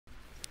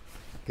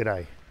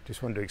G'day.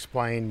 Just wanted to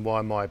explain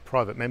why my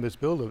private member's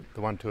bill,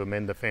 the one to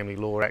amend the Family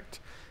Law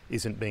Act,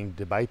 isn't being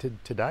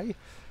debated today.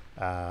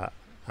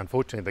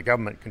 Unfortunately, the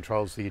government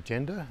controls the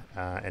agenda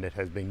and it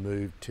has been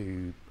moved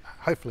to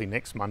hopefully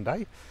next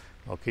Monday.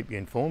 I'll keep you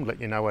informed,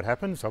 let you know what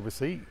happens.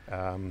 Obviously,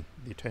 the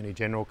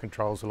Attorney-General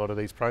controls a lot of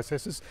these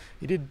processes.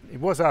 He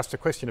was asked a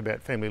question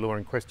about family law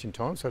in question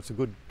time, so it's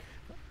good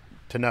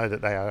to know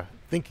that they are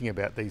thinking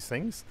about these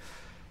things.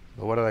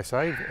 But what do they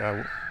say?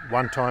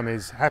 1 time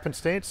is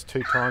happenstance,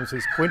 2 times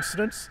is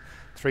coincidence,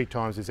 3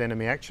 times is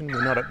enemy action.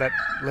 We're not at that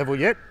level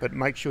yet, but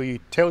make sure you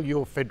tell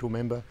your federal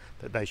member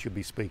that they should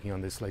be speaking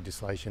on this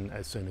legislation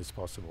as soon as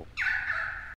possible.